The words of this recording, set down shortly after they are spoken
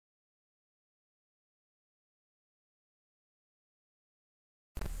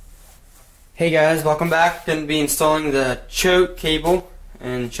Hey guys, welcome back. Going to be installing the choke cable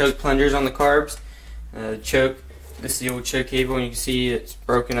and choke plungers on the carbs. Choke, this is the old choke cable, and you can see it's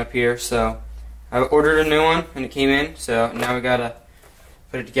broken up here. So I ordered a new one and it came in. So now we gotta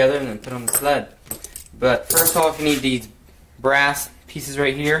put it together and then put it on the sled. But first off, you need these brass pieces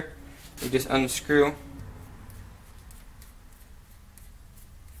right here. You just unscrew.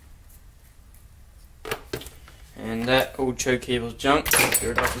 And that old choke cable's junk.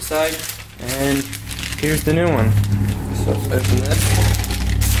 Throw it off the side. And here's the new one. So let's open this.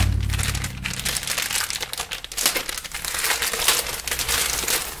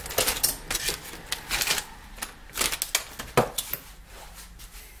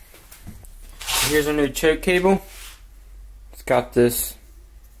 Here's our new choke cable. It's got this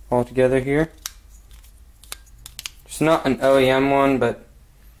all together here. It's not an OEM one, but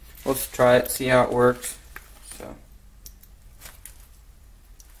let's try it, see how it works. So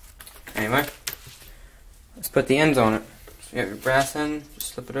anyway, let's put the ends on it. So you have your brass end,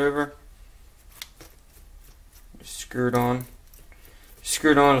 just slip it over, just screw it on. Just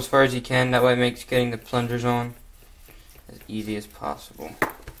screw it on as far as you can, that way it makes getting the plungers on as easy as possible.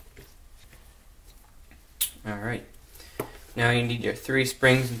 Alright, now you need your 3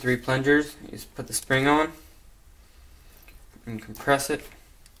 springs and 3 plungers. You just put the spring on and compress it.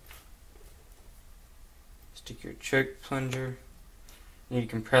 Stick your choke plunger. You need to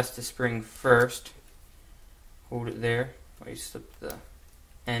compress the spring first. Hold it there while you slip the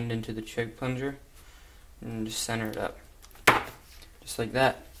end into the choke plunger and just center it up. Just like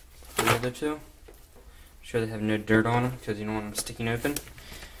that. For the other two. Make sure they have no dirt on them because you don't want them sticking open.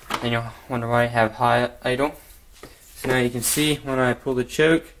 Then you'll wonder why I have high idle. So now you can see when I pull the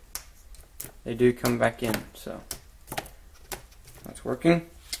choke, they do come back in. So that's working.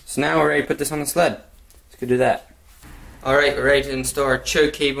 So now we're ready to put this on the sled. Let's go do that. Alright, we're ready to install our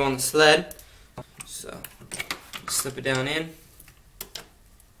choke cable on the sled. So slip it down in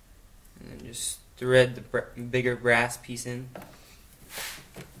and then just thread the bigger brass piece in.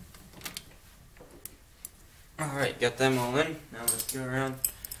 Alright, got them all in. Now let's go around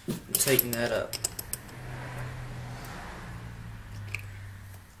and tighten that up.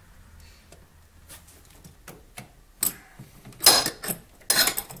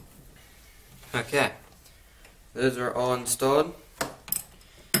 Okay, those are all installed.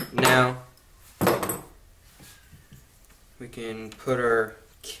 Now we can put our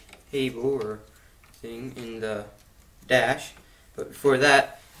cable or thing in the dash, but before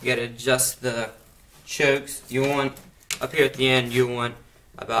that you gotta adjust the chokes. You want, up here at the end, you want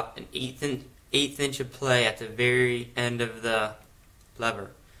about an eighth inch of play at the very end of the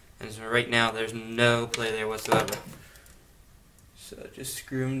lever. And so right now there's no play there whatsoever. So just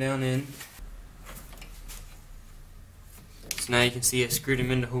screw them down in. So now you can see I screwed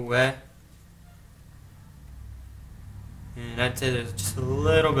them in the whole way. And I'd say there's just a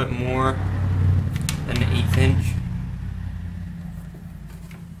little bit more than an eighth inch.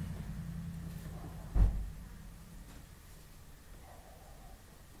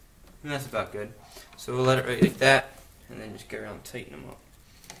 And that's about good. So we'll let it right like that, and then just go around and tighten them up.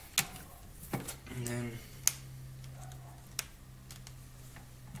 And then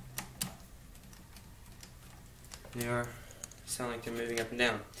they are sound like they're moving up and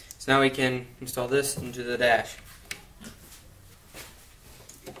down. So now we can install this into the dash.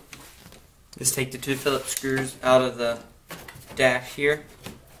 Just take the 2 Phillips screws out of the dash here,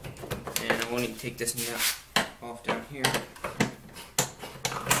 and I want you to take this nut off down here.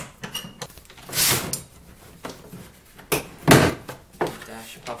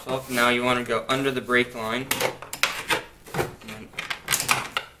 Dash pops off. Now you want to go under the brake line and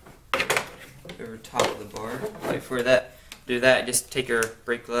over top of the bar. Right before that, do that, just take your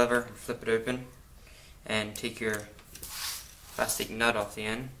brake lever and flip it open, and take your plastic nut off the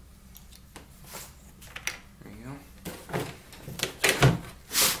end. There you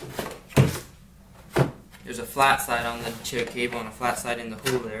go. There's a flat side on the choke cable and a flat side in the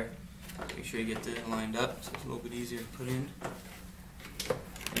hole there. Make sure you get that lined up so it's a little bit easier to put in.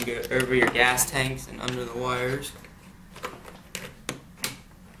 And go over your gas tanks and under the wires.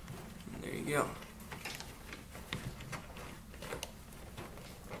 And there you go.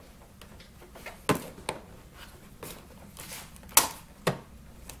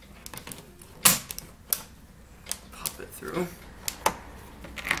 Pop it through.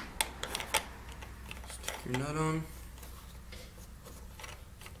 Stick your nut on.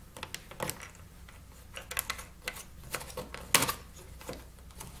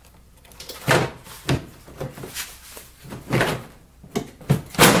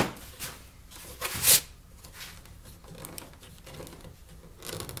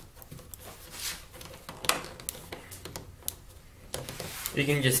 You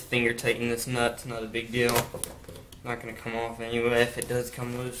can just finger tighten this nut, it's not a big deal. Not going to come off anyway if it does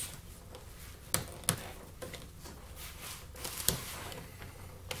come loose.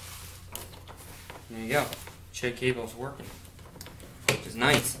 There you go. Choke cable's working, which is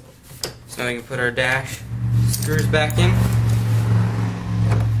nice. So now we can put our dash screws back in.